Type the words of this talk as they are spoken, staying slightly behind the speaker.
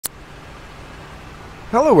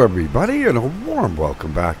Hello everybody, and a warm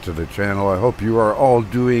welcome back to the channel. I hope you are all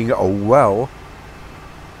doing well.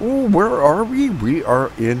 Ooh, where are we? We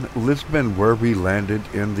are in Lisbon, where we landed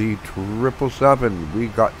in the 777. We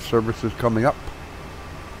got services coming up.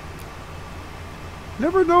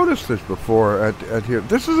 Never noticed this before at here.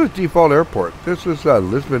 This is a default airport. This is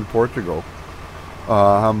Lisbon, Portugal.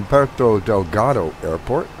 Humberto Delgado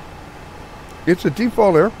Airport. It's a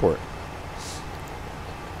default airport.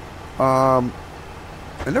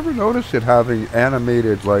 I never noticed it having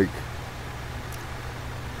animated, like,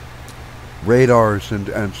 radars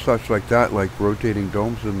and such like that, like rotating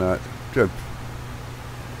domes and that.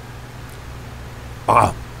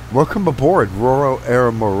 Welcome aboard, Royal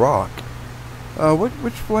Air Maroc.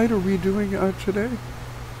 Which flight are we doing today?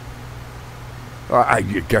 I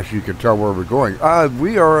guess you can tell where we're going.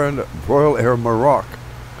 We are on Royal Air Maroc.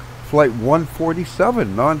 Flight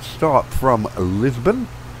 147, non-stop from Lisbon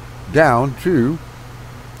down to...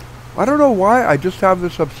 I don't know why, I just have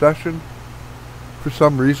this obsession for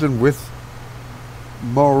some reason with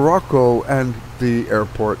Morocco and the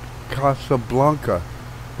airport Casablanca.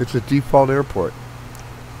 It's a default airport.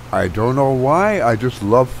 I don't know why, I just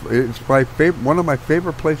love, it's my one of my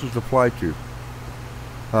favorite places to fly to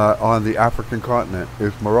on the African continent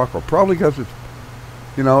is Morocco. Probably because it's,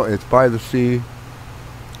 you know, it's by the sea.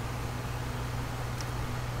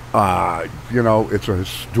 You know, it's a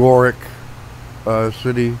historic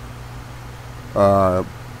city.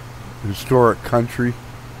 Historic country.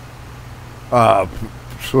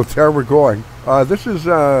 So there we're going. This is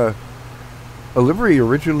a livery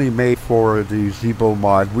originally made for the Zibo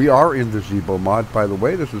mod. We are in the Zibo mod, by the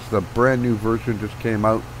way. This is the brand new version, just came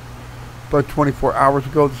out about 24 hours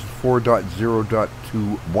ago. This is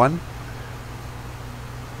 4.0.21.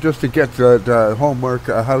 Just to get the homework,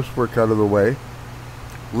 housework out of the way.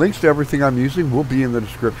 Links to everything I'm using will be in the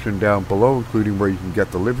description down below, including where you can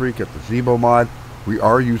get the livery, get the Zibo mod. We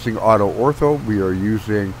are using Auto Ortho. We are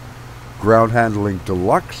using Ground Handling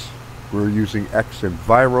Deluxe. We're using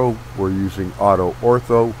Xenviro. We're using Auto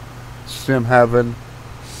Ortho, Simheaven.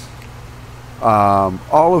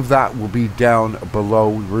 All of that will be down below.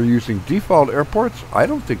 We're using default airports. I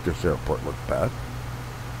don't think this airport looks bad.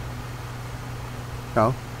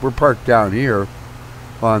 No, we're parked down here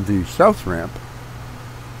on the south ramp.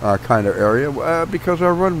 Kind of area, because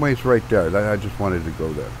our runway's right there. I just wanted to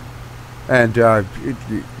go there. And it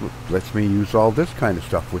lets me use all this kind of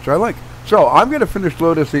stuff, which I like. So I'm going to finish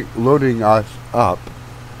loading us up.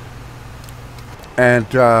 And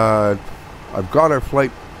I've got our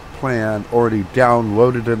flight plan already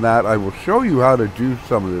downloaded in that. I will show you how to do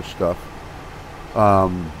some of this stuff.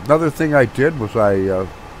 Another thing I did was I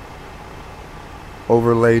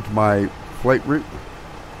overlaid my flight route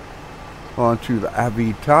onto the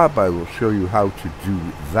AV tab. I will show you how to do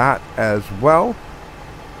that as well.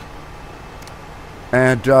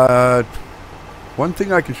 And one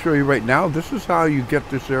thing I can show you right now, this is how you get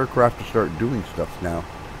this aircraft to start doing stuff now.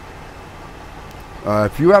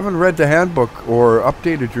 If you haven't read the handbook or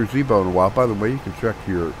updated your Zibo in a while, by the way, you can check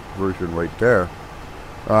your version right there.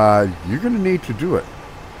 You're going to need to do it.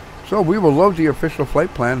 So we will load the official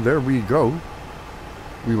flight plan. There we go.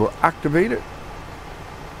 We will activate it.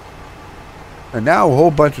 And now a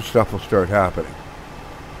whole bunch of stuff will start happening.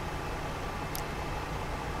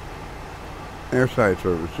 Airside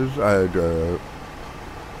services.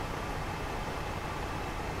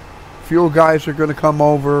 Fuel guys are going to come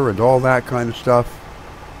over and all that kind of stuff.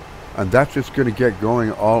 And that's just going to get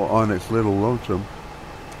going all on its little lonesome.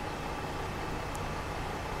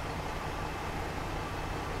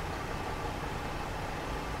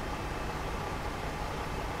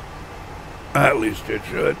 At least it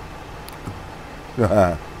should.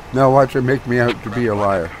 Now watch it make me out to be a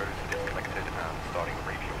liar.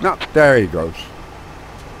 No, there he goes.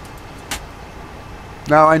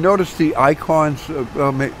 Now I noticed the icons.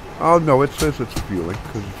 Oh no, it says it's fueling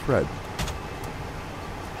because it's red.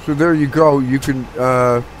 So there you go. You can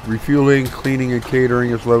refueling, cleaning, and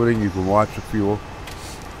catering is loading. You can watch the fuel.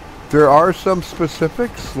 There are some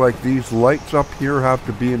specifics, like these lights up here have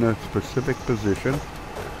to be in a specific position,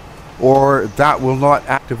 or that will not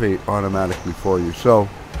activate automatically for you. So,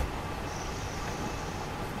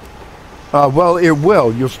 well, it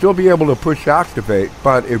will. You'll still be able to push activate,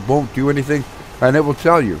 but it won't do anything. And it will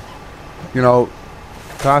tell you, you know,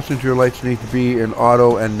 passenger lights need to be in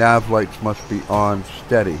auto and nav lights must be on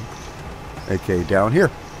steady. Okay, down here.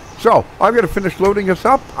 So, I'm going to finish loading us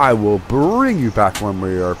up. I will bring you back when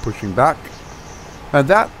we are pushing back. And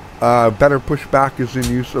that better pushback is in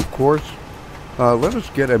use, of course. Let us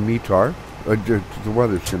get a METAR. The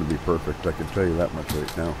weather's going to be perfect, I can tell you that much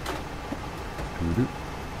right now.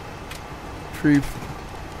 Retrieve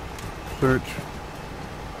search.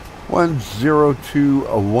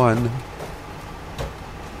 1021.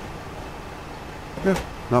 Yeah,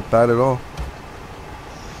 not bad at all.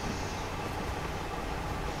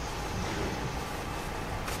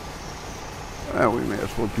 We may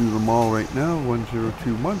as well do them all right now.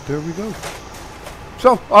 1021. There we go.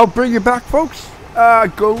 So, I'll bring you back, folks.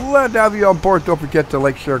 Glad to have you on board. Don't forget to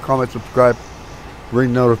like, share, comment, subscribe.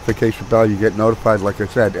 Ring notification bell. You get notified. Like I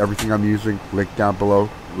said, everything I'm using, link down below.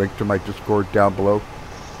 Link to my Discord down below.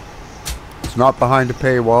 It's not behind a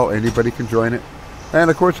paywall. Anybody can join it. And,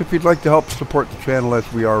 of course, if you'd like to help support the channel,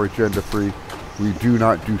 as we are agenda-free, we do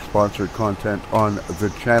not do sponsored content on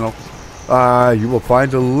the channel. You will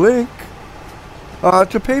find a link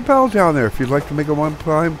to PayPal down there if you'd like to make a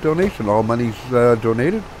one-time donation. All money's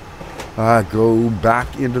donated go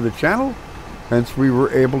back into the channel. Hence, we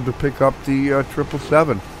were able to pick up the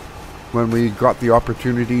 777 when we got the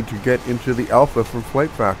opportunity to get into the alpha from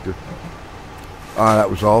Flight Factor. That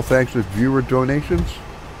was all thanks to viewer donations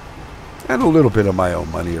and a little bit of my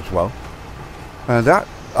own money as well. And that,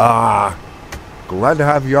 glad to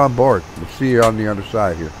have you on board. We'll see you on the other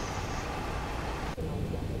side here.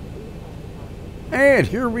 And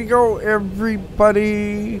here we go,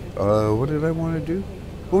 everybody. What did I want to do?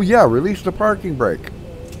 Oh yeah, release the parking brake.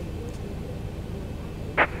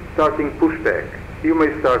 Starting pushback. You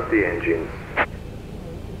may start the engine.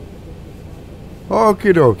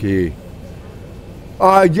 Okie dokie.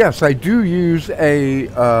 Yes, I do use a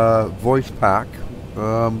voice pack.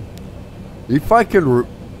 If I can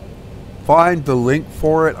find the link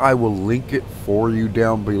for it, I will link it for you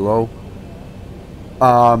down below.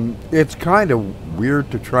 It's kind of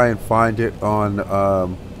weird to try and find it on,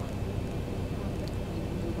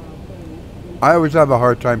 I always have a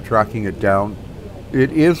hard time tracking it down.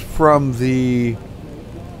 It is from the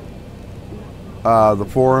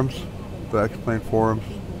forums, the XPlane forums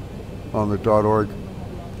on the .org.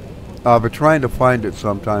 But trying to find it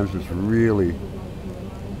sometimes is really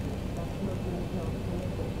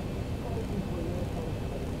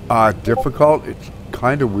difficult. It's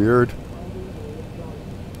kind of weird.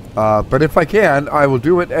 But if I can, I will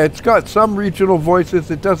do it. It's got some regional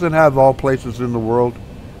voices. It doesn't have all places in the world.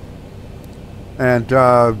 And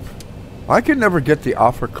I can never get the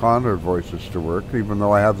Afrikaner voices to work, even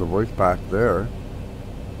though I have the voice pack there.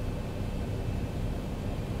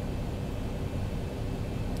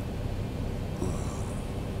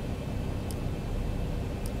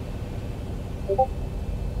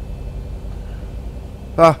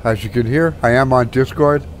 As you can hear, I am on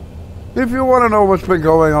Discord. If you want to know what's been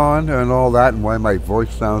going on and all that, and why my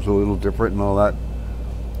voice sounds a little different and all that,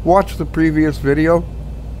 watch the previous video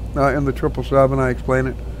in the 777. I explain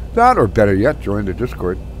it. That, or better yet, join the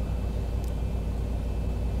Discord.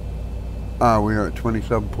 We are at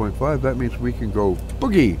 27.5. That means we can go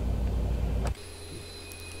boogie.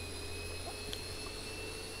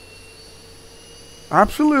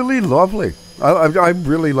 Absolutely lovely. I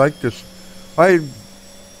really like this. I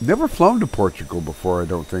never flown to Portugal before, I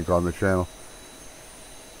don't think, on the channel.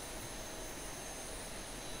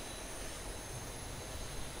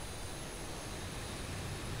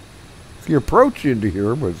 The approach into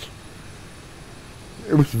here was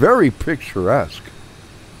very picturesque.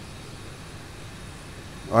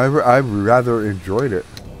 I rather enjoyed it.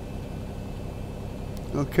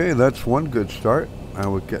 Okay, that's one good start. I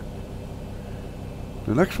would get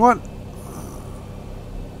the next one.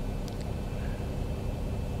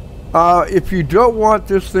 If you don't want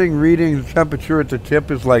this thing reading the temperature at the tip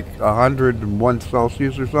is like 101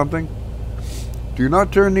 Celsius or something, do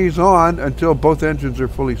not turn these on until both engines are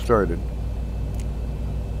fully started.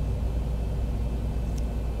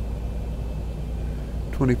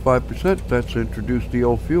 %, that's introduced the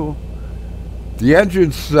old fuel. The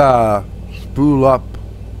engines spool up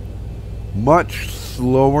much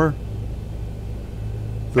slower,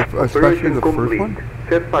 especially the first one.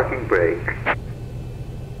 Set parking brake.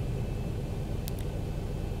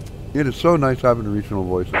 It is so nice having the regional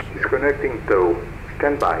voices. Disconnecting tow.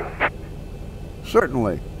 Stand by.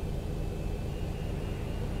 Certainly.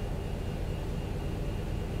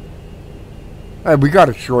 And we got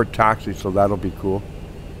a short taxi, so that'll be cool.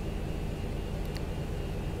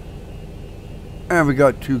 And we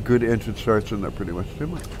got two good engine starts, and they're pretty much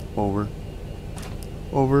similar. Over.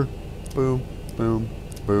 Over. Boom. Boom.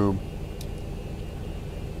 Boom.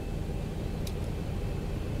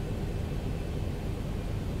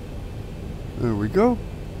 There we go.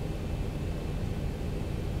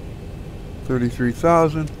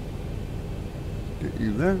 33,000. Get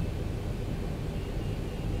you there.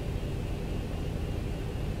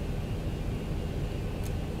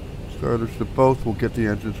 Starters to both. We'll get the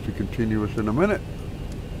engines to continuous in a minute.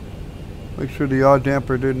 Make sure the yaw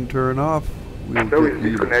damper didn't turn off. We'll So get is you to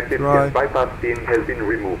disconnected try. and bypass pin has been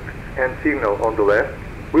removed. And signal on the left.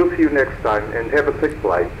 We'll see you next time and have a safe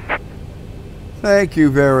flight. Thank you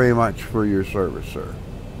very much for your service, sir.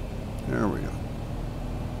 There we go.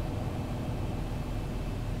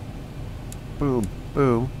 Boom,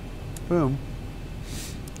 boom, boom.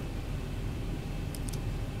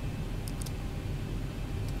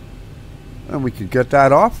 And we can get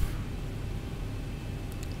that off.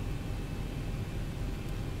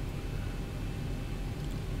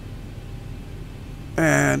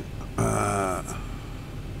 And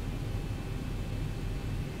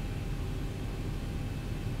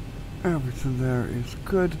everything there is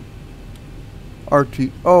good.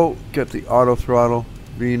 RTO, get the auto throttle.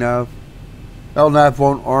 VNav. LNav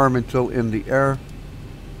won't arm until in the air.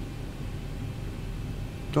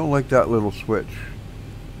 Don't like that little switch.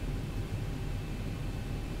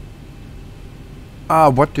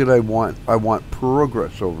 What did I want? I want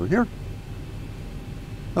progress over here.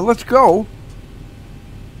 Now let's go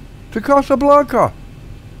to Casablanca.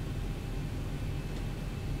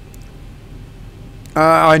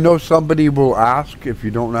 I know somebody will ask if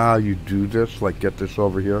you don't know how you do this, like get this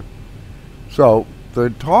over here. So the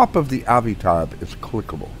top of the Avi tab is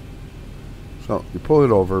clickable. So you pull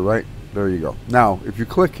it over, right? There you go. Now, if you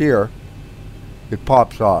click here, it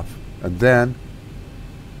pops off. And then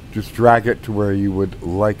just drag it to where you would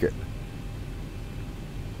like it.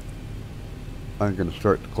 I'm going to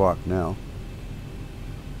start the clock now.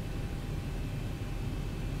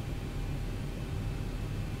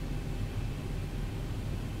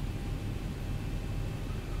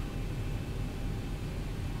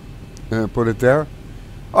 And put it there.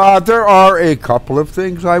 There are a couple of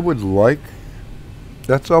things I would like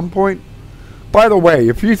at some point. By the way,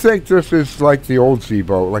 if you think this is like the old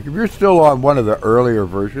Zibo, like if you're still on one of the earlier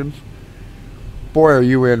versions, boy, are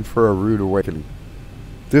you in for a rude awakening.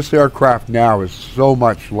 This aircraft now is so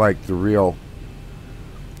much like the real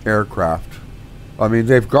aircraft. I mean,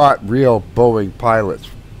 they've got real Boeing pilots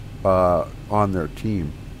on their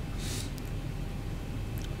team.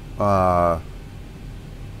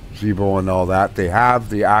 Zibo and all that. They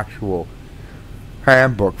have the actual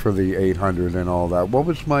handbook for the 800 and all that. What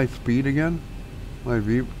was my speed again? My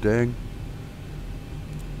V, dang.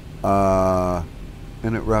 Init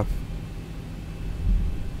ref.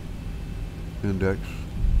 Index.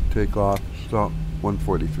 Takeoff. Stop.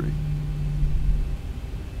 143.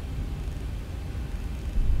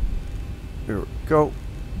 Here we go.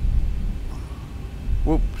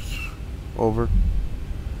 Whoops. Over.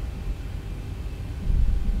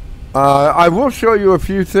 I will show you a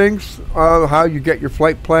few things, how you get your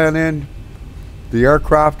flight plan in. The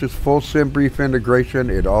aircraft is full SimBrief integration.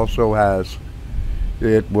 It also has,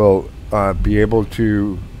 it will be able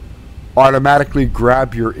to automatically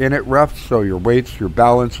grab your init refs, so your weights, your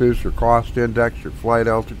balances, your cost index, your flight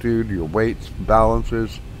altitude, your weights,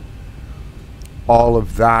 balances, all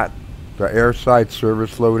of that. The airside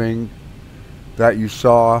service loading that you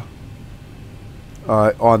saw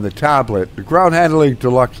on the tablet. The ground handling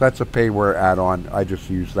deluxe, that's a Payware add-on. I just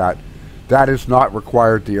use that. That is not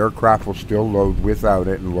required. The aircraft will still load without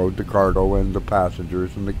it and load the cargo and the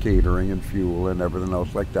passengers and the catering and fuel and everything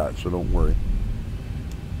else like that, so don't worry.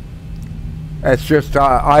 It's just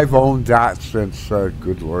I've owned that since,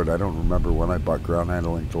 good lord, I don't remember when I bought ground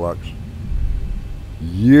handling deluxe.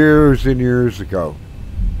 Years and years ago.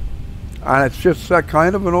 And it's just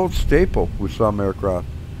kind of an old staple with some aircraft.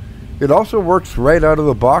 It also works right out of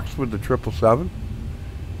the box with the 777.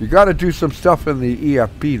 You got to do some stuff in the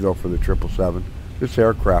EFP though for the 777. This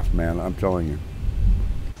aircraft, man, I'm telling you,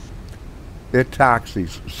 it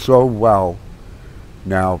taxis so well.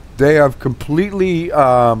 Now they have completely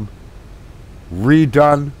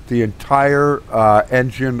redone the entire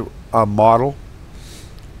engine model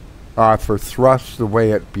for thrust, the way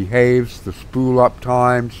it behaves, the spool up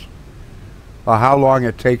times, how long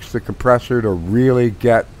it takes the compressor to really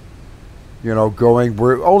get, you know, going.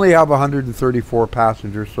 We only have 134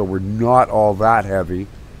 passengers, so we're not all that heavy.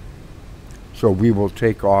 So we will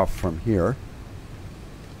take off from here.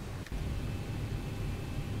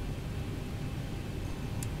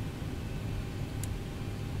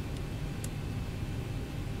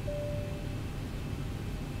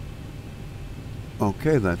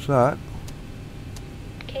 Okay, that's that.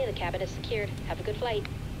 Okay, the cabin is secured. Have a good flight.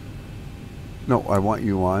 No, I want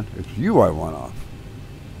you on. It's you I want off.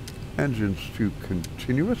 Engines to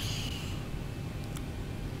continuous.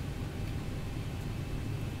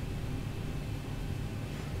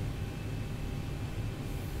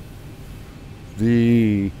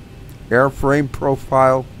 The airframe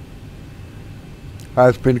profile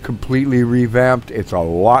has been completely revamped. It's a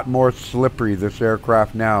lot more slippery, this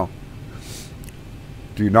aircraft now.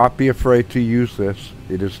 Do not be afraid to use this.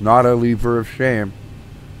 It is not a lever of shame.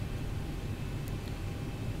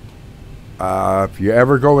 If you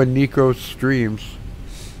ever go in Nico's streams,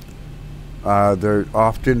 they're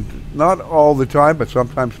often, not all the time, but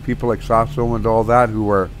sometimes people like Sasso and all that who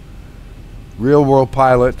are real world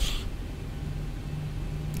pilots,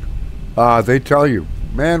 they tell you,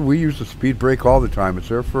 man, we use the speed brake all the time. It's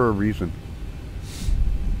there for a reason.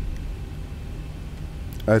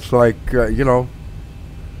 It's like, you know,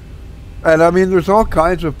 and I mean, there's all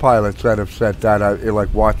kinds of pilots that have said that. I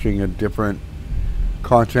like watching in different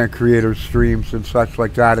content creators' streams and such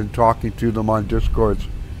like that, and talking to them on Discords.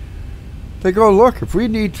 They go, look, if we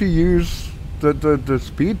need to use the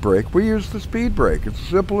speed brake, we use the speed brake. It's as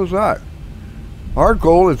simple as that. Our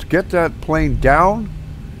goal is to get that plane down,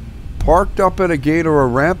 parked up at a gate or a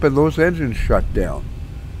ramp, and those engines shut down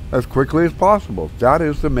as quickly as possible. That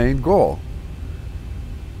is the main goal.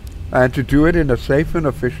 And to do it in a safe and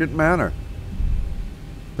efficient manner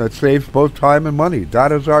that saves both time and money.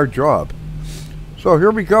 That is our job. So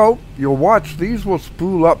here we go. You'll watch, these will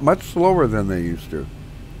spool up much slower than they used to.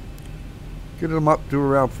 Get them up to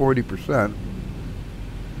around 40%.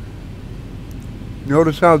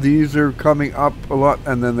 Notice how these are coming up a lot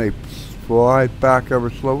and then they slide back ever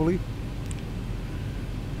slowly.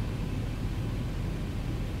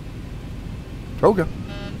 Okay.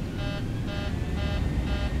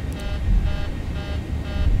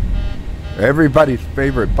 Everybody's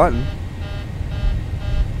favorite button.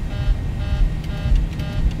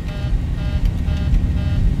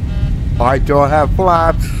 I don't have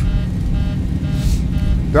flaps.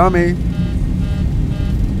 Dummy.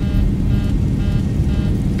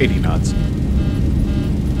 80 knots.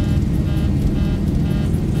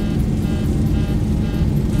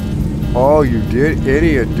 Oh, you did,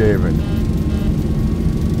 idiot, David.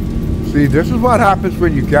 See, this is what happens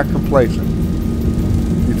when you get complacent.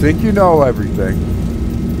 You think you know everything.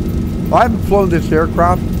 I haven't flown this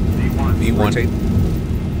aircraft V1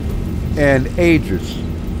 in ages.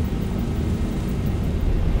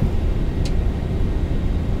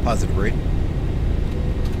 Positive rate.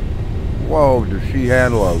 Whoa, does she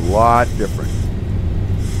handle a lot different.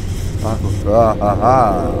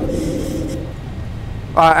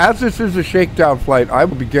 As this is a shakedown flight, I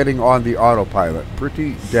will be getting on the autopilot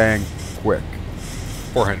pretty dang quick.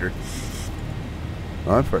 400.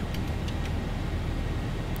 That's right.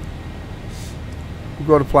 We'll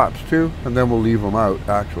go to flaps 2, and then we'll leave them out,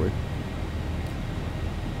 actually.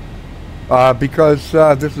 Because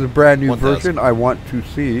this is a brand new 1,000. version, I want to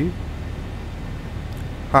see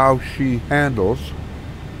how she handles.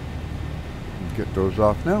 Get those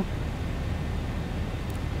off now.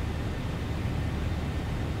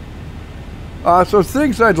 So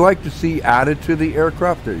things I'd like to see added to the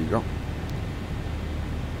aircraft. There you go.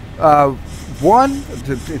 One,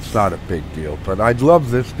 it's not a big deal, but I'd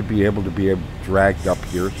love this to be able dragged up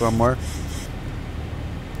here somewhere.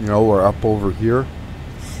 You know, or up over here.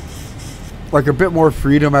 Like a bit more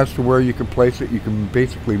freedom as to where you can place it. You can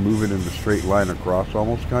basically move it in a straight line across,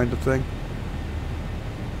 almost, kind of thing.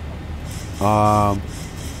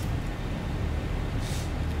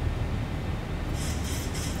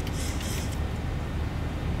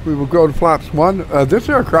 We will go to flaps 1. This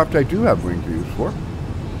aircraft I do have wing views for.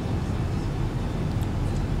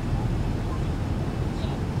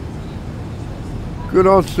 Good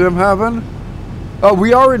old Simheaven.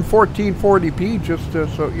 We are in 1440p, just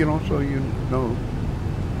so you know, if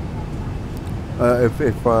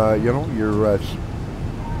you know, your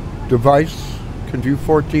device can do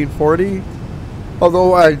 1440.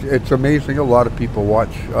 Although it's amazing, a lot of people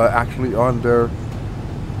watch actually on their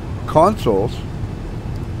consoles,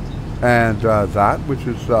 and that, which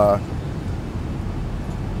is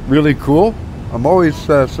really cool. I'm always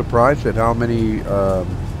surprised at how many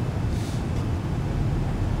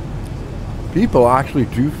people actually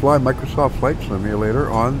do fly Microsoft Flight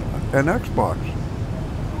Simulator on an Xbox.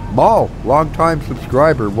 Maul, long-time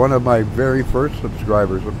subscriber, one of my very first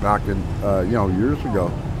subscribers back in, you know, years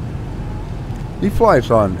ago. He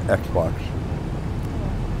flies on Xbox.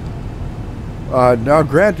 Now,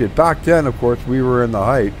 granted, back then, of course, we were in the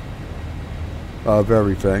height of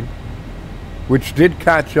everything, which did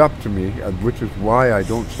catch up to me, which is why I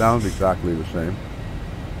don't sound exactly the same.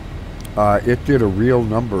 It did a real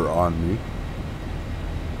number on me.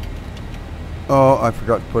 Oh, I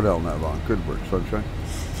forgot to put LNAV on. Good work, sunshine.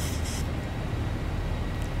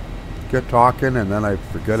 Get talking and then I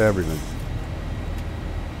forget everything.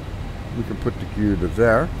 We can put the gear to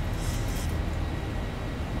there.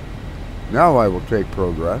 Now I will take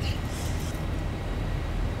progress.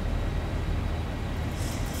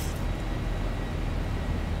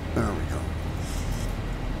 There we go.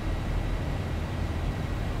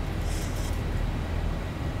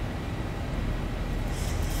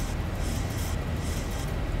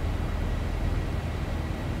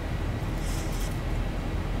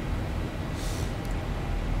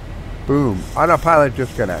 Boom. Autopilot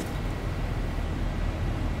disconnect.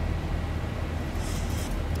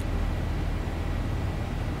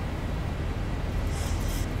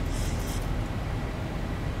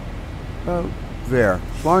 Oh, there.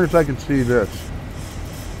 As long as I can see this.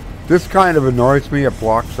 This kind of annoys me. It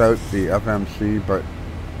blocks out the FMC, but,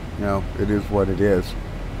 you know, it is what it is.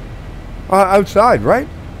 Outside, right?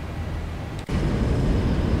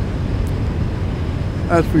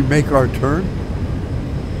 As we make our turn.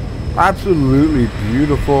 Absolutely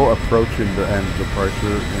beautiful approach and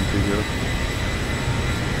departure into here.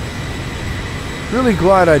 Really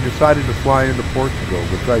glad I decided to fly into Portugal,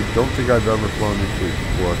 which I don't think I've ever flown into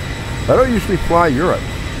before. I don't usually fly Europe,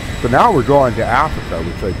 but now we're going to Africa,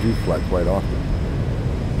 which I do fly quite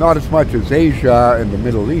often. Not as much as Asia and the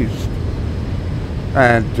Middle East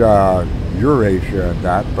and Eurasia and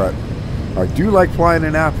that, but I do like flying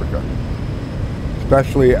in Africa,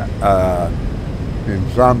 especially in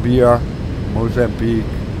Zambia, Mozambique,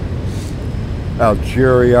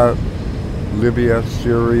 Algeria, Libya,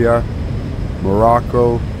 Syria,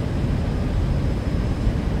 Morocco,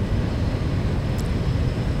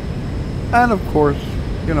 and of course,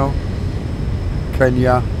 you know,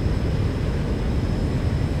 Kenya.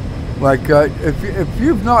 Like, if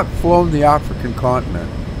you've not flown the African continent,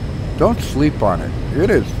 don't sleep on it. It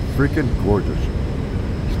is freaking gorgeous.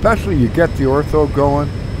 Especially you get the Ortho going.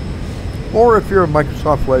 Or if you're a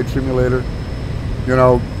Microsoft Flight Simulator, you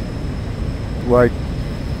know, like,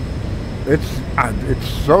 it's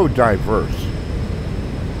so diverse.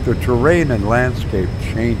 The terrain and landscape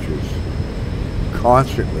changes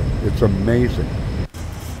constantly. It's amazing.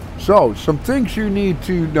 So, some things you need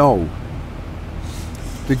to know.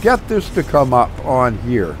 To get this to come up on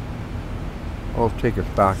here, I'll take us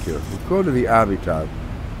back here. We go to the Avi tab.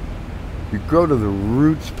 You go to the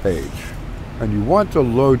routes page. And you want to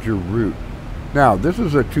load your route. Now, this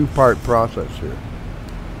is a two-part process here.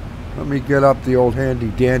 Let me get up the old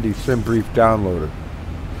handy-dandy SimBrief downloader.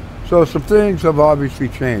 So, some things have obviously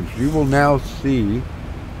changed. You will now see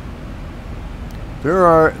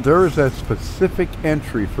there is a specific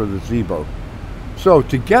entry for the Zibo. So,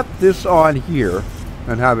 to get this on here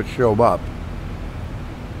and have it show up,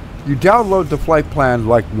 you download the flight plan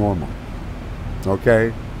like normal.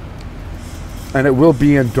 Okay? And it will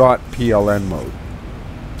be in .pln mode.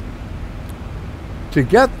 To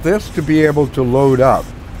get this to be able to load up,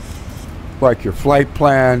 like your flight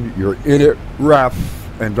plan, your init ref,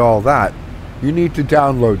 and all that, you need to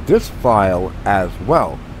download this file as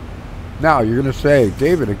well. Now, you're going to say,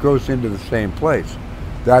 David, it goes into the same place.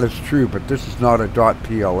 That is true, but this is not a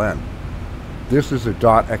 .pln. This is a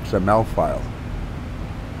 .xml file.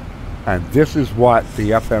 And this is what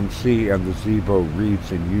the FMC and the Zibo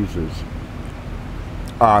reads and uses.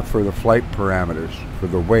 For the flight parameters, for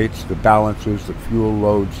the weights, the balances, the fuel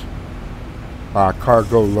loads,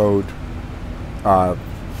 cargo load,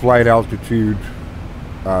 flight altitude,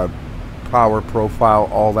 power profile,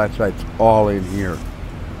 all that stuff's all in here.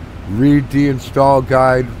 Read the install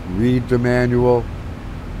guide, read the manual.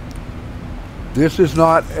 This is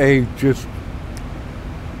not a just,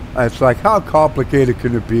 it's like, how complicated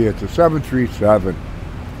can it be? It's a 737.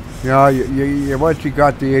 You know, you once you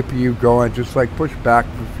got the APU going, just like push back,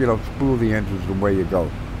 you know, spool the engines and away you go.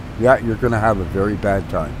 Yeah, you're going to have a very bad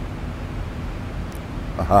time.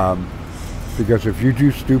 Because if you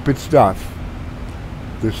do stupid stuff,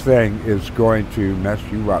 this thing is going to mess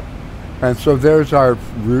you up. And so there's our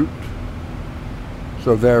route.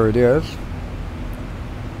 So there it is.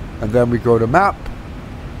 And then we go to map.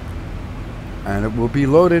 And it will be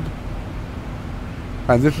loaded.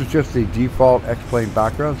 And this is just the default XPlane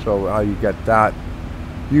background, so how you get that,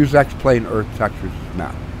 use XPlane Earth Textures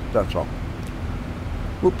map. That's all.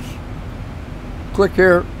 Oops. Click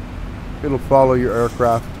here. It'll follow your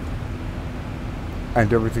aircraft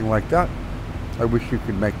and everything like that. I wish you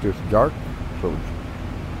could make this dark, so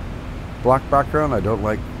it's black background. I don't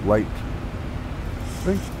like light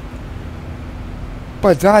things.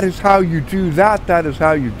 But that is how you do that. That is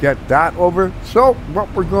how you get that over. So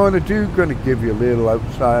what we're going to do, going to give you a little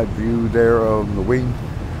outside view there on the wing.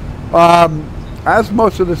 As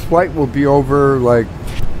most of this flight will be over, like,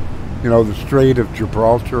 you know, the Strait of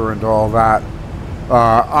Gibraltar and all that,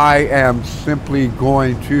 I am simply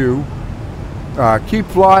going to keep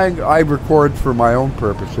flying. I record for my own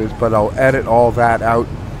purposes, but I'll edit all that out.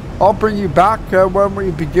 I'll bring you back when we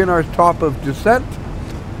begin our top of descent.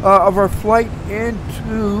 of our flight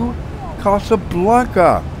into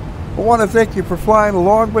Casablanca. I want to thank you for flying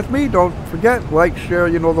along with me. Don't forget, like, share,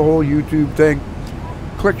 you know, the whole YouTube thing.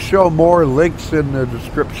 Click show more, links in the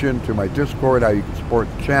description to my Discord, how you can support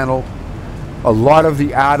the channel. A lot of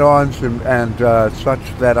the add-ons and such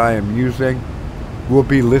that I am using will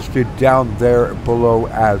be listed down there below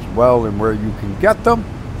as well, and where you can get them.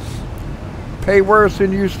 Payware is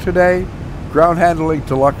in use today. Ground Handling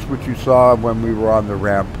Deluxe, which you saw when we were on the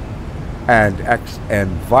ramp, and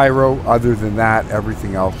Xenviro. Other than that,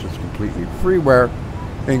 everything else is completely freeware,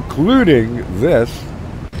 including this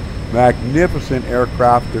magnificent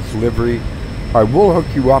aircraft, this livery. I will hook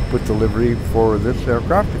you up with the livery for this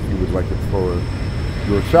aircraft if you would like it for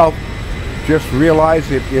yourself. Just realize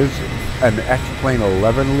it is an XPlane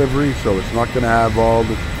 11 livery, so it's not going to have all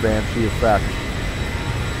this fancy effects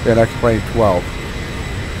in XPlane 12.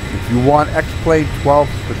 If you want XPlane 12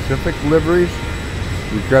 specific liveries,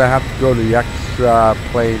 you're going to have to go to the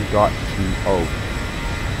XPlane.to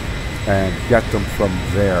and get them from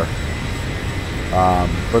there.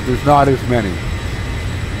 But there's not as many.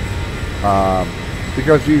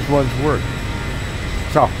 Because these ones work.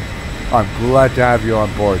 So, I'm glad to have you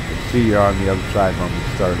on board. See you on the other side when we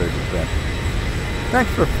start our descent.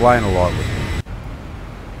 Thanks for flying along with me.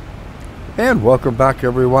 And welcome back,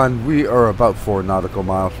 everyone. We are about 4 nautical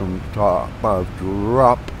miles from the top of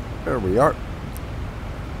drop. There we are.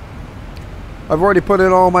 I've already put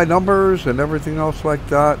in all my numbers and everything else like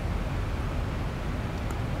that.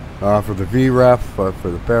 For the VREF, for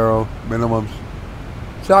the barrel minimums.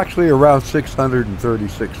 It's actually around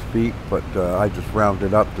 636 feet, but I just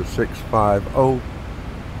rounded up to 650.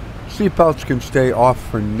 Seatbelts can stay off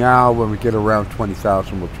for now. When we get around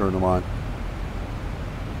 20,000, we'll turn them on.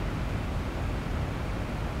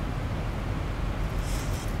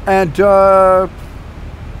 And I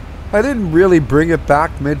didn't really bring it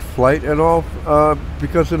back mid-flight at all,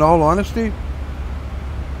 because in all honesty,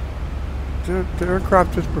 the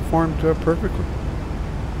aircraft just performed perfectly.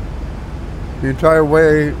 The entire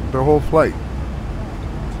way, the whole flight.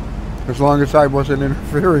 As long as I wasn't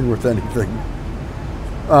interfering with anything.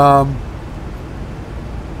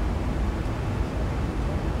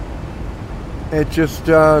 It just,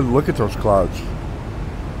 look at those clouds.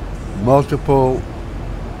 Multiple,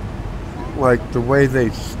 like the way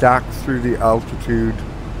they stack through the altitude,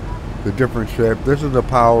 the different shape. This is the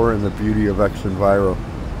power and the beauty of Xenviro.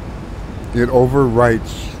 It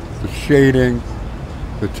overwrites the shading,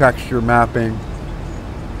 the texture mapping,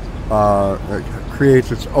 it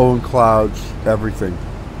creates its own clouds, everything.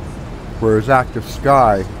 Whereas Active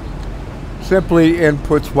Sky simply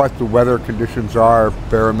inputs what the weather conditions are,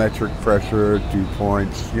 barometric pressure, dew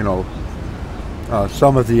points, you know,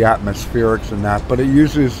 some of the atmospherics and that, but it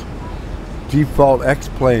uses default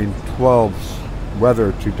XPlane 12's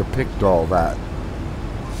weather to depict all that.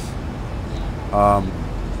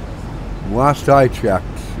 Last I checked,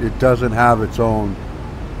 it doesn't have its own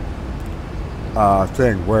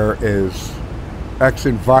thing, whereas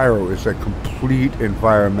Xenviro is a complete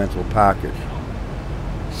environmental package.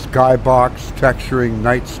 Skybox, texturing,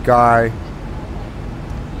 night sky,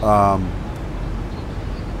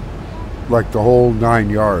 like the whole 9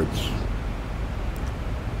 yards.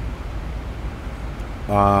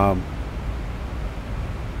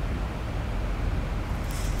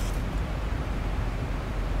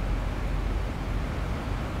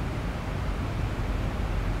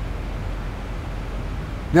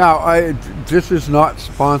 Now, this is not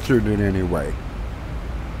sponsored in any way,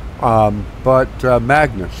 but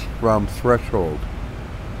Magnus from Threshold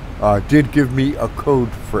did give me a code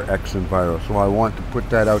for Xenviro, so I want to put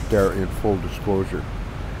that out there in full disclosure.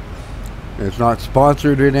 It's not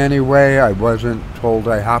sponsored in any way. I wasn't told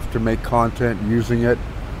I have to make content using it.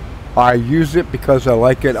 I use it because I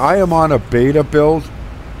like it. I am on a beta build.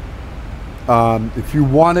 If you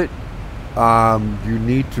want it, you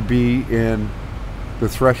need to be in the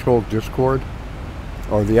Threshold Discord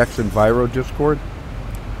or the Xenviro Discord.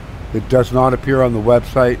 It does not appear on the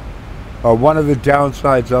website. One of the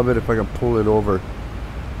downsides of it, if I can pull it over,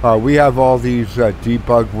 we have all these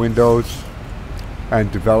debug windows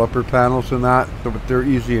and developer panels and that, but they're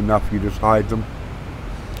easy enough. You just hide them.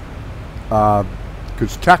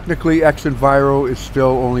 Because technically Xenviro is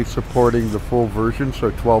still only supporting the full version, so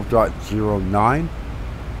 12.09.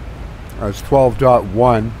 As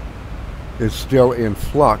 12.1 is still in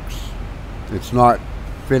flux. It's not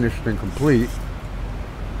finished and complete.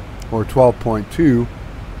 Or 12.2.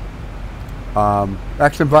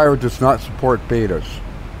 Xenviro does not support betas.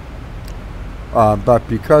 But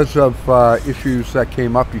because of issues that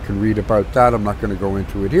came up, you can read about that. I'm not going to go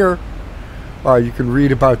into it here. You can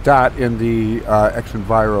read about that in the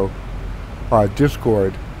Xenviro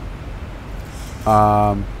Discord.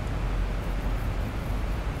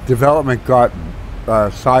 Development got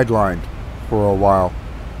sidelined for a while,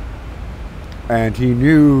 and he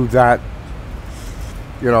knew that,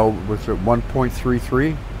 you know, was it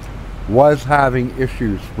 1.33 was having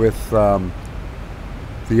issues with the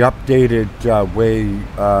updated way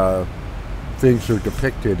things are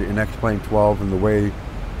depicted in XPlane 12 and the way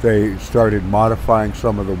they started modifying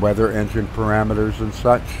some of the weather engine parameters and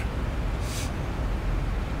such,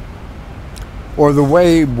 or the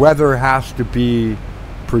way weather has to be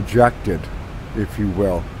projected, if you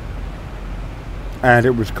will. And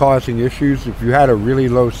it was causing issues. If you had a really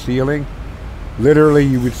low ceiling, literally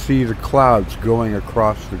you would see the clouds going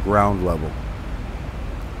across the ground level.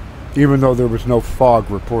 Even though there was no fog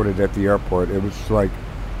reported at the airport, it was like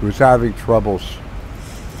it was having troubles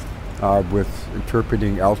with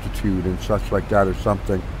interpreting altitude and such like that, or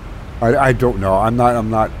something. I don't know. I'm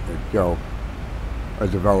not you know, a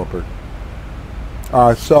developer.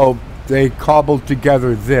 So they cobbled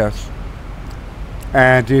together this,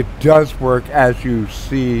 and it does work, as you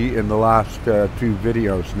see in the last 2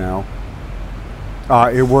 videos now.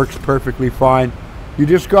 It works perfectly fine. You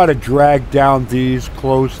just got to drag down these,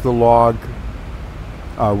 close the log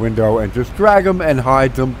window, and just drag them and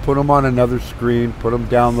hide them, put them on another screen, put them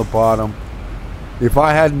down the bottom. If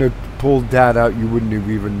I hadn't have pulled that out, you wouldn't have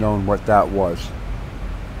even known what that was.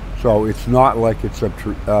 So it's not like it's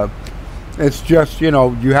it's just, you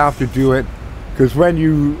know, you have to do it, because when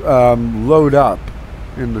you load up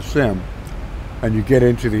in the sim and you get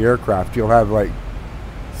into the aircraft, you'll have like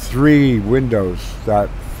 3 windows that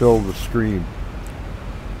fill the screen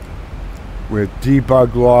with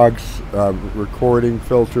debug logs, recording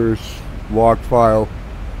filters, log file,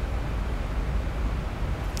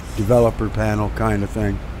 developer panel kind of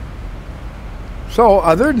thing. So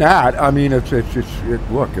other than that, I mean, look,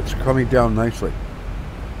 it's coming down nicely.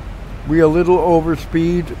 We a little over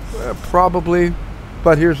speed, probably,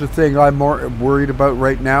 but here's the thing I'm more worried about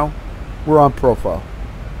right now. We're on profile.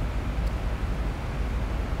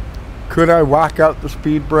 Could I whack out the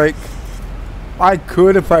speed brake? I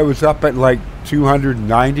could if I was up at like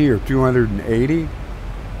 290 or 280,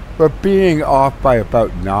 but being off by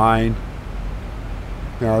about 9,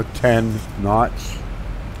 you know, 10 knots,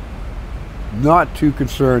 not too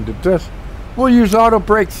concerned. It just, we'll use auto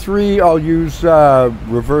brake 3. I'll use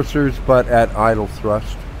reversers, but at idle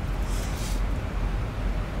thrust.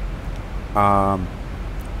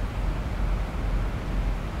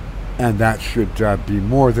 And that should be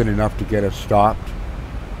more than enough to get us stopped.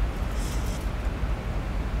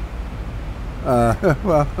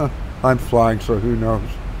 Well, I'm flying, so who knows.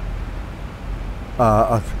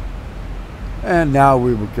 And now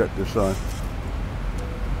we will get this on.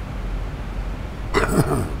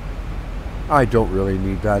 I don't really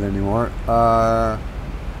need that anymore. That's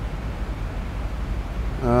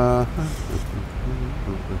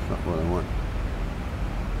not what I want.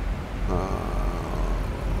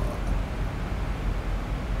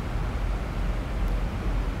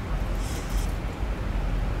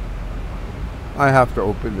 I have to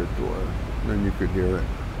open the door, then you could hear it.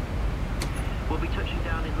 We'll be touching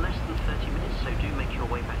down in less than 30 minutes, so do make your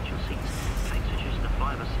way back to your seats. Thanks for choosing to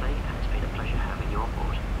fly with us today, and it's been a pleasure having you on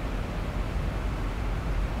board.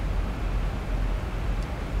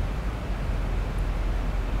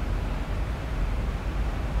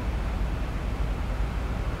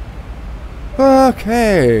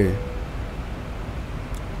 Okay.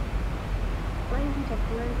 Ladies and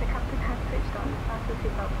gentlemen, the captain has switched on the fasten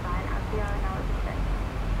seatbelt sign as we are now at the set.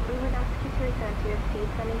 We would ask you to return to your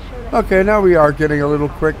seats and ensure that... Okay, now we are getting a little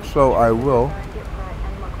quick, so I will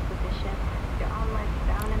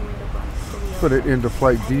put it into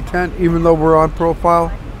flight detent, even though we're on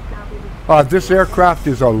profile. This aircraft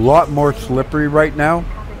is a lot more slippery right now.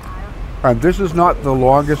 And this is not the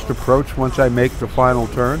longest approach once I make the final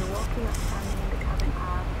turn.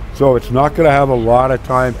 So it's not going to have a lot of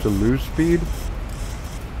time to lose speed.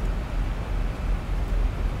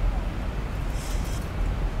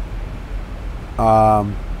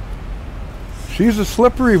 She's a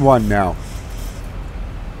slippery one now.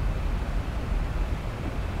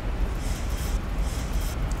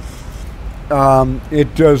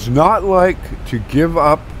 It does not like to give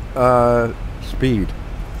up speed.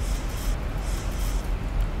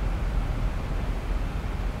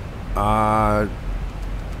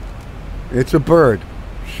 It's a bird.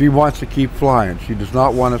 She wants to keep flying. She does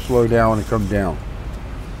not want to slow down and come down.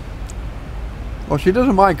 Well, she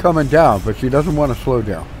doesn't mind coming down, but she doesn't want to slow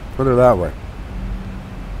down. Put it that way.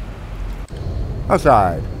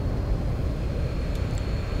 Outside.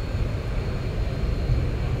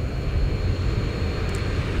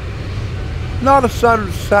 Not a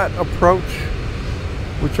sunset approach,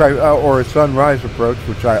 which or a sunrise approach,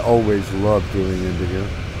 which I always love doing into here.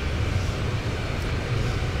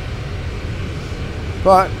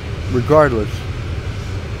 But regardless,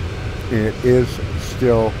 it is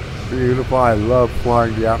still beautiful. I love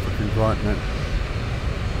flying the African continent.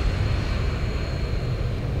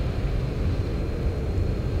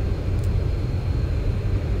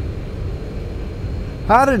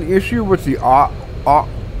 Had an issue with the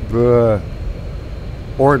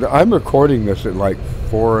I'm recording this at like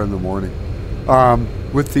 4 in the morning.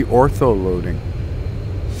 With the Ortho loading.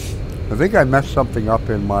 I think I messed something up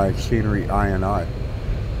in my scenery INI.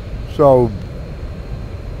 So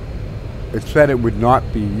it said it would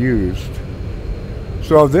not be used.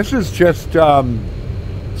 So this is just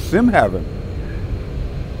Simheaven.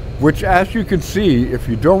 Which, as you can see, if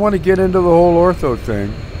you don't want to get into the whole Ortho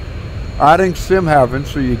thing, adding Simheaven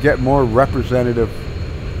so you get more representative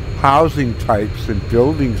housing types and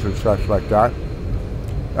buildings and such like that,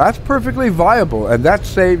 that's perfectly viable. And that's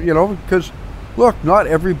safe, you know, because look, not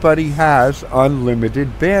everybody has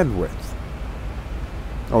unlimited bandwidth,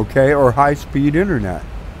 okay, or high-speed internet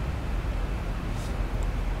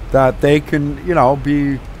that they can, you know,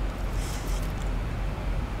 be,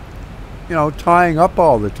 you know, tying up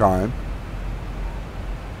all the time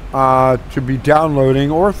to be downloading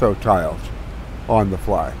Ortho tiles on the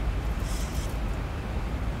fly.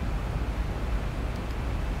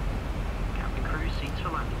 Captain crew, seats for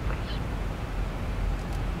landing, please.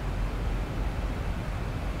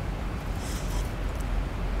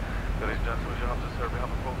 Ladies and gentlemen, you have to serve. We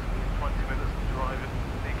have approximately 20 minutes to drive in.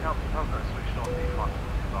 The captain has now switched on the flight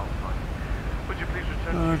about time. Would you please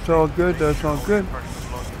return to That's all good, that's all good.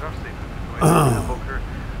 bunker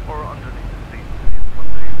or underneath the seat in front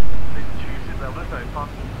of you. Please choose it now. Lift out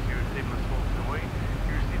fasten to your table is folded away.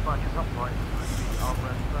 Your seat back is upright with the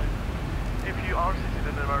armrest down. If you are seated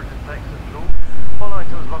in an emergency exit below, all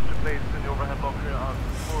items must be placed in the overhead locker and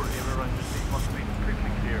the floor area around your seat must be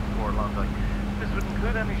completely clear for landing. This would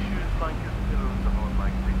include any shoes, blankets, pillows, and all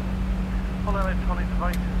magazines. All electronic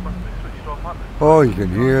devices must be switched off at this time. Oh, you can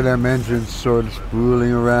hear them engines sort of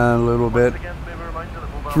spooling around a little bit.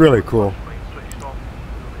 It's really cool.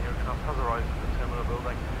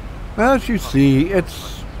 As you see,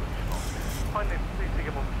 it's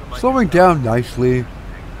slowing down nicely.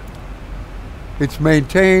 It's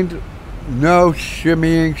maintained, no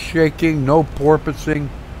shimmying, shaking, no porpoising,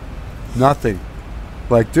 nothing.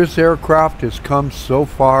 Like, this aircraft has come so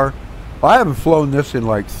far. I haven't flown this in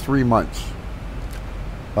like 3 months.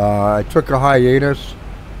 I took a hiatus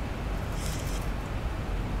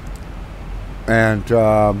and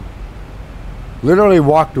literally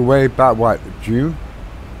walked away about what, June?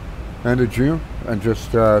 End of June, and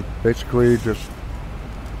just basically just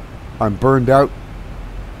I'm burned out.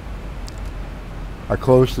 I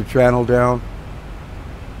closed the channel down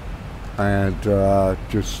and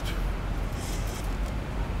just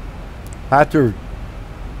had to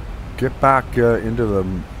get back into the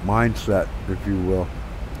mindset, if you will.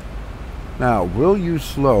 Now, will you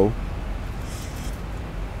slow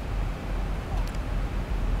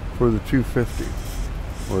for the 250?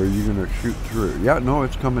 Or are you going to shoot through? Yeah, no,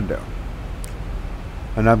 it's coming down.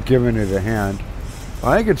 And I'm giving it a hand.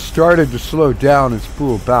 I think it started to slow down and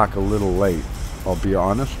spool back a little late, I'll be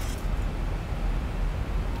honest.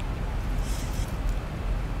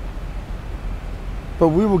 But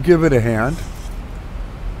we will give it a hand.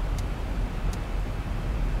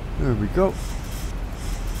 There we go.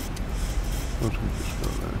 Those can just go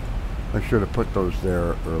there. I should have put those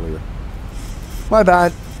there earlier. My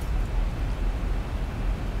bad.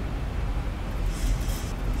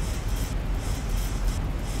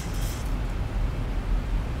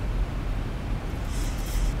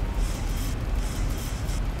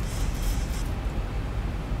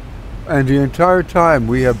 And the entire time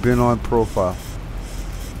we have been on profile.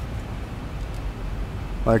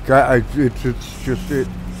 Like it's just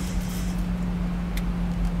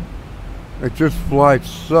it just flies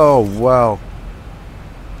so well.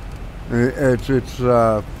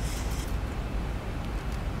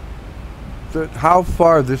 How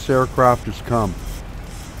far this aircraft has come.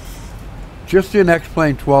 Just in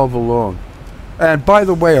XPlane 12 alone. And by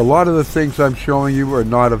the way, a lot of the things I'm showing you are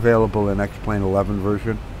not available in XPlane 11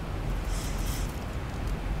 version.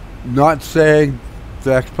 Not saying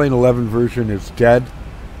the XPlane 11 version is dead,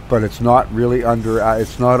 but it's not really under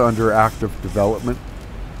active development.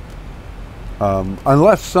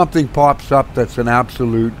 Unless something pops up that's an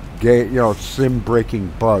absolute sim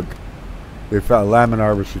breaking bug. If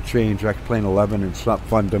Laminar was to change XPlane 11 in some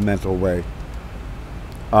fundamental way.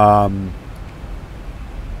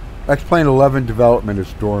 XPlane 11 development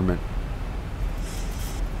is dormant.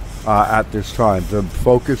 at this time. The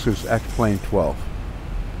focus is XPlane 12.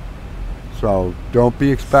 So don't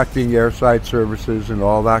be expecting airside services and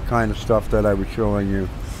all that kind of stuff that I was showing you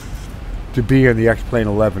to be in the XPlane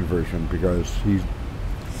 11 version, because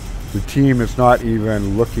the team is not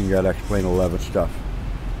even looking at XPlane 11 stuff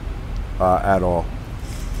at all.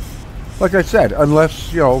 Like I said,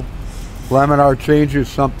 unless, you know, Laminar changes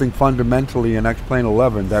something fundamentally in XPlane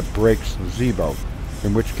 11 that breaks Zibo,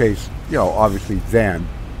 in which case, you know, obviously then,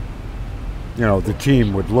 you know, the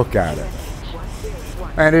team would look at it.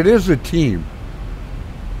 And it is a team,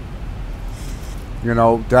 you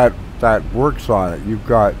know, that works on it. You've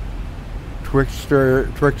got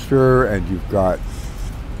Trickster, and you've got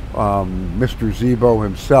Mr. Zibo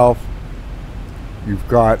himself. You've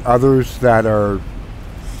got others that are,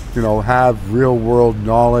 you know, have real world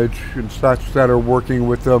knowledge and such that are working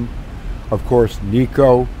with them. Of course,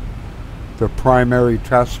 Nico, the primary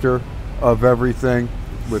tester of everything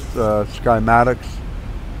with schematics.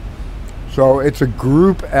 So it's a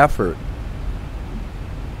group effort.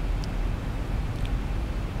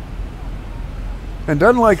 And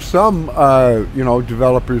unlike some, you know,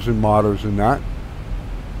 developers and modders and that,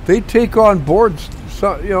 they take on board,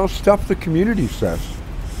 you know, stuff the community says,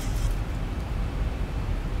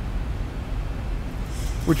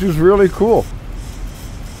 which is really cool.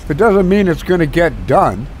 It doesn't mean it's going to get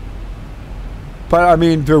done, but I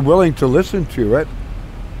mean, they're willing to listen to it,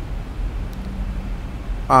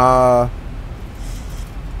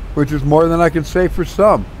 which is more than I can say for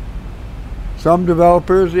some. Some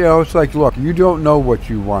developers, you know, it's like, look, you don't know what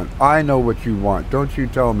you want. I know what you want. Don't you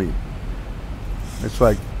tell me. It's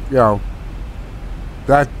like, you know,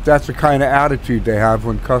 that's the kind of attitude they have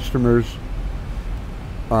when customers,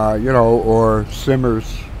 you know, or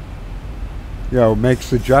simmers, you know, make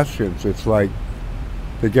suggestions. It's like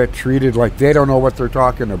they get treated like they don't know what they're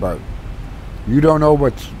talking about. You don't know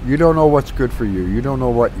what's good for you. You don't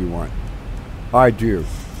know what you want. I do.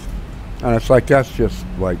 And it's like, that's just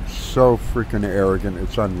like so freaking arrogant.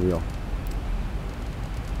 It's unreal.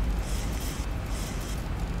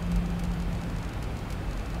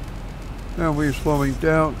 Now we're slowing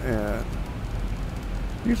down, and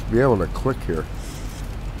used to be able to click here.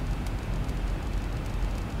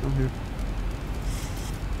 Okay.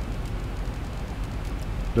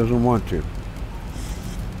 Doesn't want to.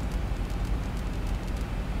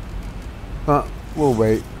 We'll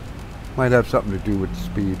wait. Might have something to do with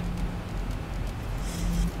speed.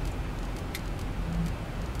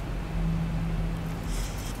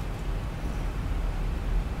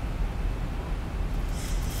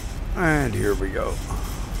 And here we go.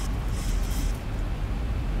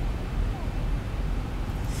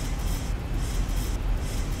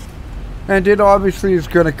 And it obviously is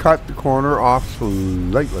going to cut the corner off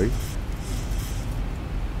slightly.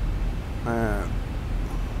 And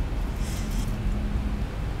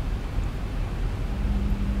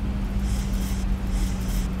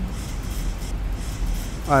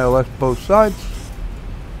ILS both sides.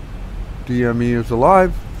 DME is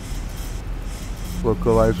alive.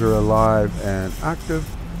 Localizer alive and active.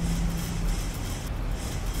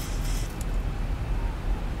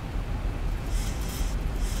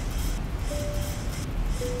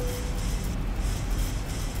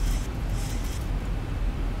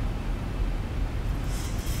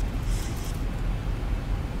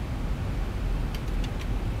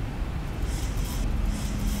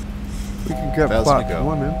 We can get plot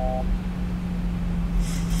 1 in.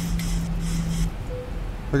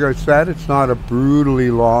 Like I said, it's not a brutally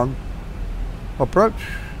long approach.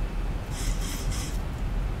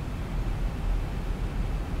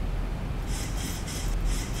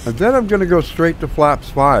 And then I'm going to go straight to flaps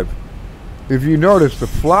 5. If you notice, the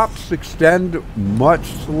flaps extend much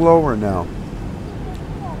slower now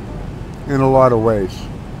in a lot of ways.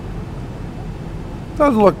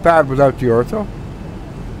 Doesn't look bad without the ortho,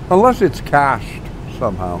 unless it's cached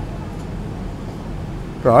somehow.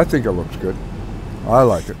 But I think it looks good. I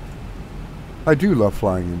like it. I do love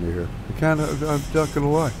flying into here. I'm not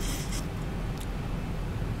gonna lie.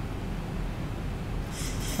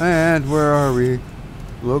 And where are we?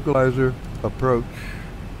 Localizer approach.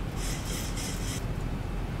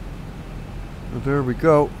 And there we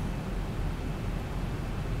go.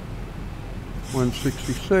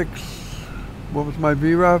 166. What was my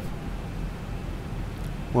VRAV?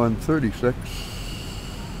 136.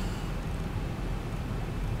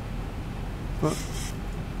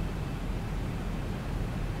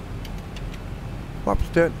 Flaps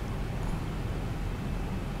 10.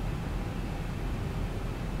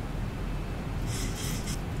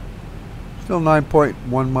 Still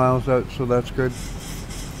 9.1 miles out, so that's good.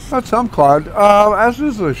 That's some cloud. As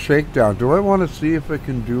this is a shakedown, do I want to see if it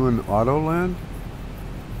can do an auto land?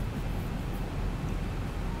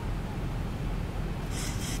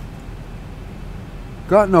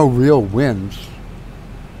 Got no real wins.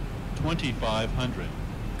 2,500.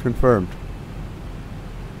 Confirmed.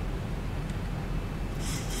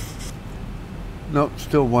 Nope,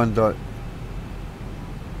 still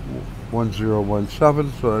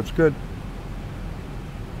 1.1017, so that's good.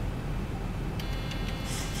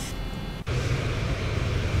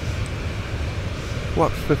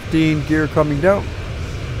 What, 15 gear coming down?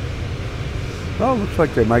 Oh, looks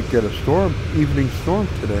like they might get a storm, evening storm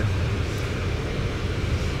today.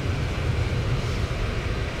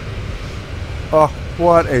 Oh,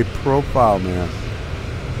 what a profile, man.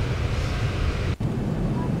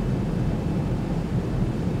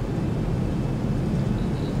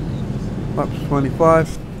 Up to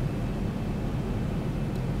 25.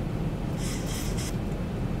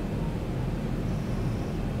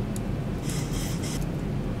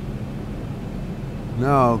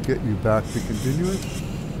 Now I'll get you back to continuous.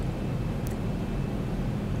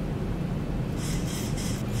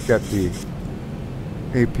 Get the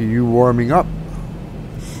APU warming up.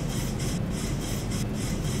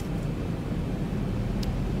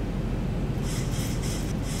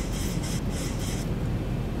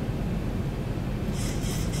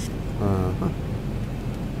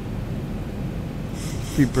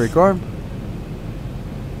 Speed brake arm.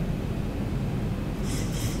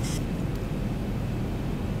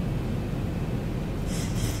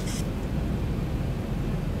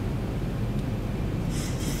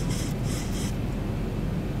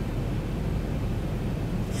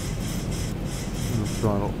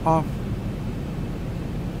 Throttle off.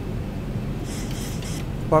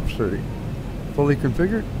 Flaps 30. Fully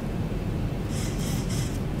configured.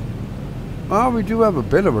 Oh, we do have a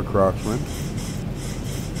bit of a crosswind.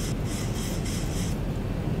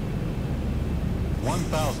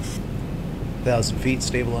 1,000 feet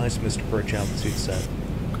stabilized, Mr. Perch, altitude set.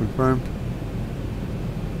 Confirmed.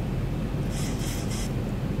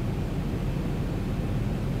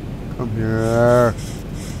 Come here.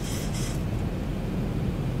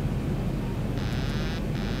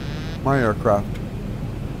 My aircraft.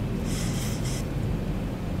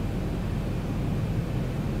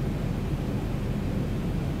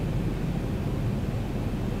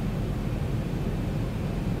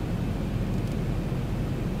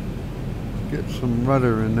 Get some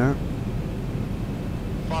rudder in there.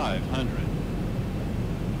 500.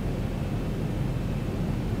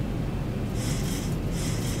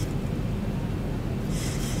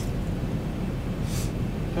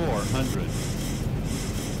 400.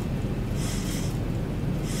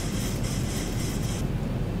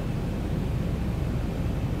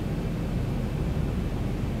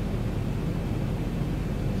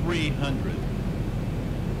 300.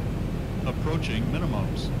 Approaching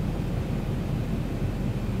minimums.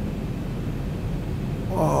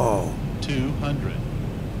 Oh. 200.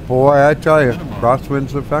 Boy, I tell you,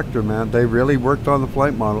 crosswind's a factor, man. They really worked on the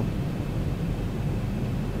flight model.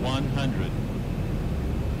 100.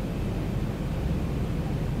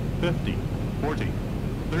 50. 40.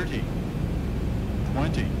 30.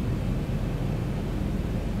 20.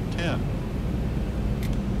 10.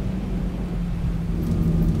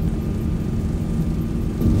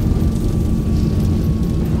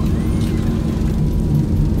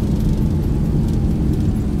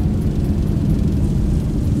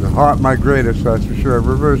 Hot my greatest, that's for sure.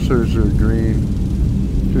 Reversers are green.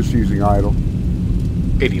 Just using idle.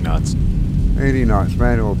 80 knots. 80 knots,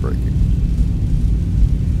 manual braking.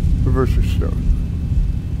 Reverser stowed.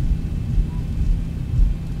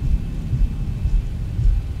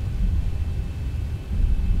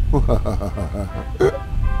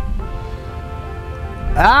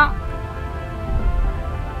 Ah!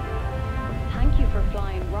 Thank you for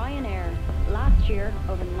flying Ryanair. Last year,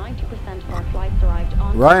 over 90% of our flights arrived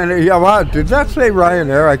on Ryanair, yeah, wow, did that say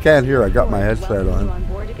Ryanair? I can't hear, I got my headset on.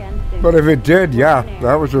 But if it did, yeah,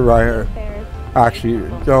 that was a Ryanair. Actually,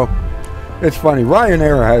 so, it's funny,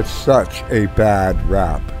 Ryanair has such a bad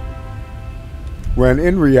rap. When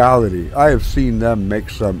in reality, I have seen them make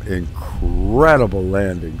some incredible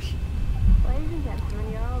landings. Ladies and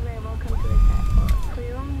gentlemen, you're all very welcome to this airport. For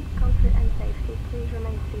your own comfort and safety, please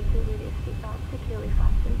remain seated with your seatbelt securely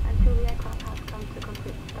fastened until the aircraft has come to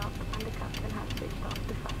complete stop and the captain has switched off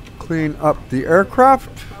the fasten. Clean up the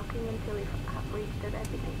aircraft. Smoking until we have reached the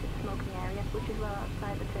designated smoking area, which is well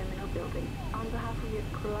outside the terminal building. On behalf of your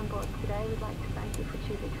crew on board today, we'd like to thank you for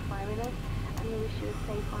choosing to fly with us, and we wish you a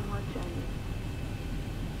safe onward journey.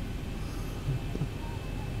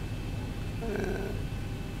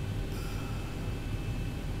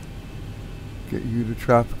 Get you to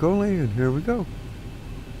traffic only, and here we go.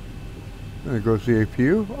 There goes the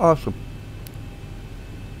APU. Awesome.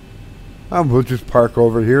 We'll just park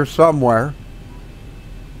over here somewhere.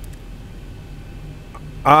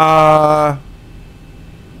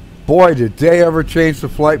 Boy, did they ever change the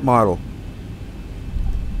flight model.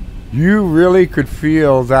 You really could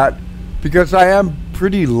feel that, because I am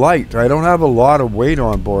pretty light. I don't have a lot of weight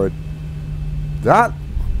on board. That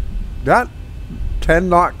 10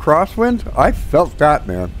 knot crosswind, I felt that,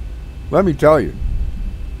 man. Let me tell you.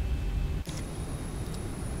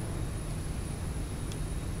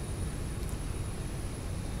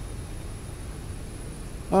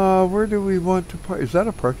 Where do we want to park? Is that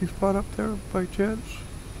a parking spot up there by chance?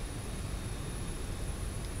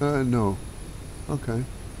 No. Okay.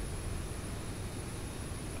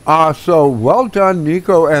 So well done,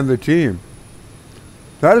 Nico and the team.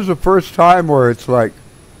 That is the first time where it's like,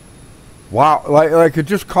 wow, like it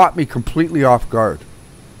just caught me completely off guard.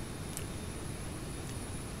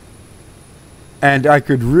 And I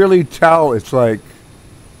could really tell it's like,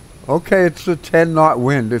 okay, it's a 10 knot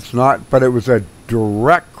wind. It's not, but it was a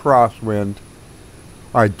direct crosswind.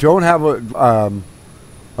 I don't have a,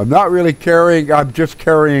 I'm not really carrying, I'm just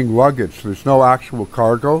carrying luggage. There's no actual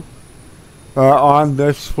cargo on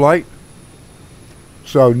this flight.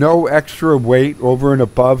 So no extra weight over and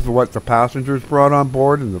above what the passengers brought on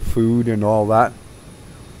board and the food and all that.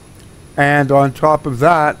 And on top of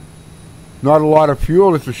that, not a lot of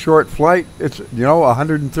fuel. It's a short flight. It's,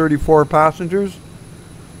 134 passengers.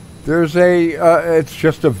 There's a, it's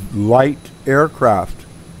just a light aircraft.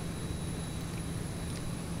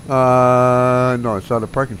 No, it's not a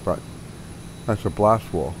parking spot. That's a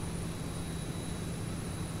blast wall.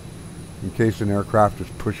 In case an aircraft is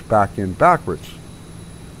pushed back in backwards.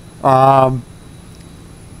 I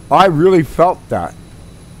really felt that.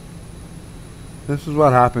 This is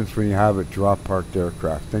what happens when you have a drop parked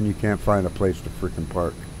aircraft. Then you can't find a place to frickin'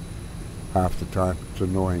 park half the time. It's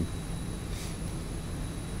annoying.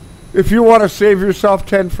 If you want to save yourself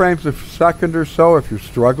 10 frames a second or so, if you're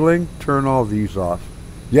struggling, turn all these off.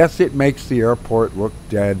 Yes, it makes the airport look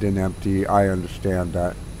dead and empty. I understand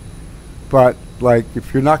that. But, like,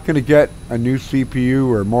 if you're not going to get a new CPU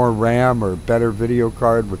or more RAM or better video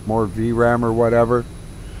card with more VRAM or whatever,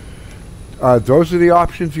 those are the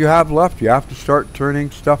options you have left. You have to start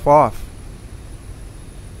turning stuff off.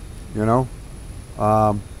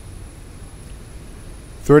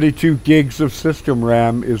 32 gigs of system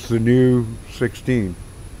RAM is the new 16,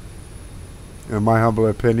 in my humble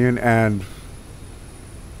opinion. And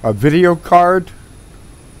a video card,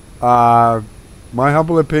 my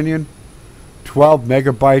humble opinion, 12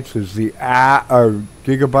 megabytes is the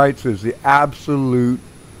gigabytes is the absolute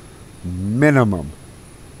minimum.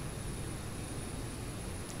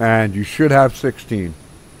 And you should have 16,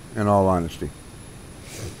 in all honesty.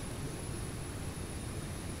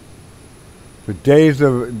 The days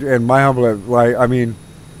of, in my humble, like, I mean,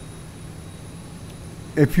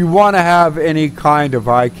 if you want to have any kind of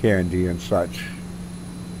eye candy and such,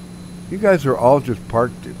 you guys are all just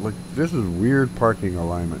parked. Look, this is weird parking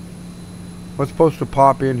alignment. What's supposed to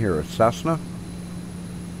pop in here? A Cessna?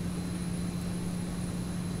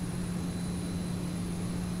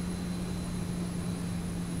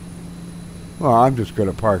 Well, I'm just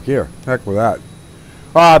going to park here. Heck with that.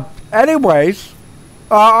 Anyways,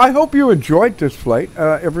 I hope you enjoyed this flight,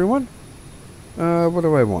 everyone. What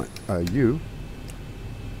do I want? You.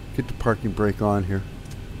 Get the parking brake on here.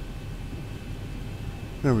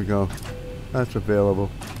 There we go. That's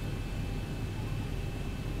available.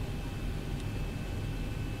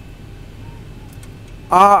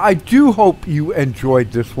 I do hope you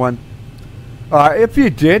enjoyed this one. If you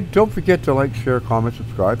did, don't forget to like, share, comment,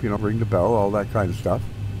 subscribe, ring the bell, all that kind of stuff.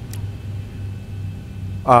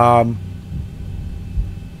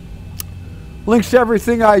 Links to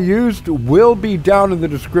everything I used will be down in the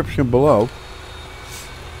description below,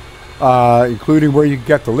 including where you can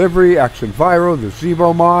get the livery, Xenviro, the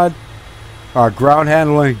Zibo mod, ground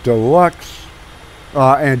handling deluxe,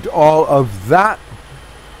 and all of that.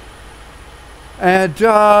 And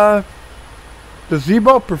the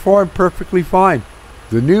Zibo performed perfectly fine.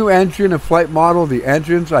 The new engine and flight model, the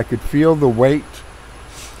engines, I could feel the weight.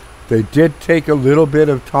 They did take a little bit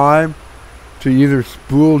of time to either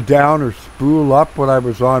spool down or spool up when I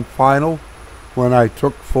was on final, when I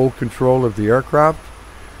took full control of the aircraft.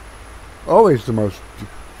 Always the most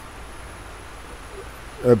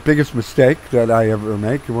biggest mistake that I ever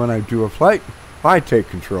make when I do a flight. I take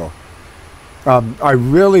control. I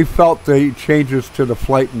really felt the changes to the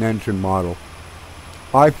flight and engine model.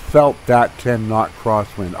 I felt that 10 knot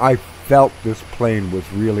crosswind. I felt this plane was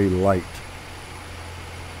really light.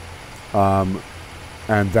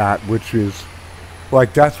 and that, which is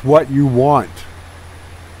like, that's what you want.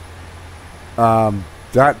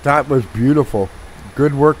 That was beautiful.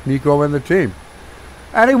 Good work, Nico and the team.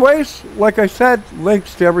 Anyways, like I said,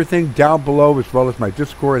 links to everything down below, as well as my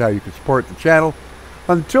Discord, how you can support the channel.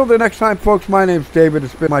 Until the next time, folks, my name's David.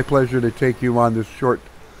 It's been my pleasure to take you on this short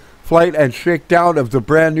flight and shakedown of the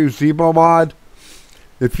brand new Zibo mod.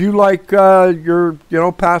 If you like your,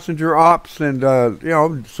 passenger ops and,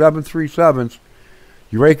 737s,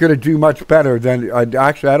 you ain't going to do much better than,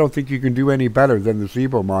 actually, I don't think you can do any better than the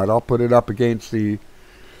Zibo mod. I'll put it up against the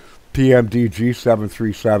PMD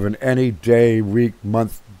G737 any day, week,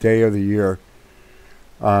 month, day of the year.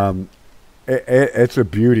 It's a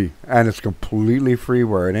beauty, and it's completely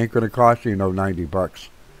freeware. It ain't going to cost you, $90.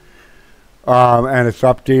 And it's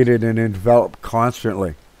updated and developed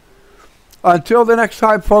constantly. Until the next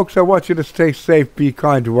time, folks, I want you to stay safe, be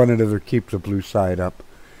kind to one another, keep the blue side up.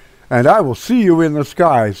 And I will see you in the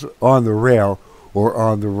skies, on the rail, or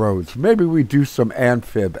on the roads. Maybe we do some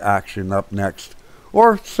amphib action up next.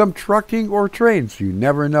 Or some trucking or trains, you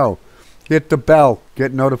never know. Hit the bell,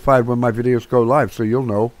 get notified when my videos go live so you'll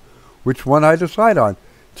know which one I decide on.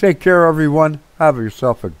 Take care, everyone. Have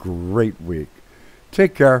yourself a great week.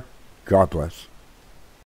 Take care. God bless.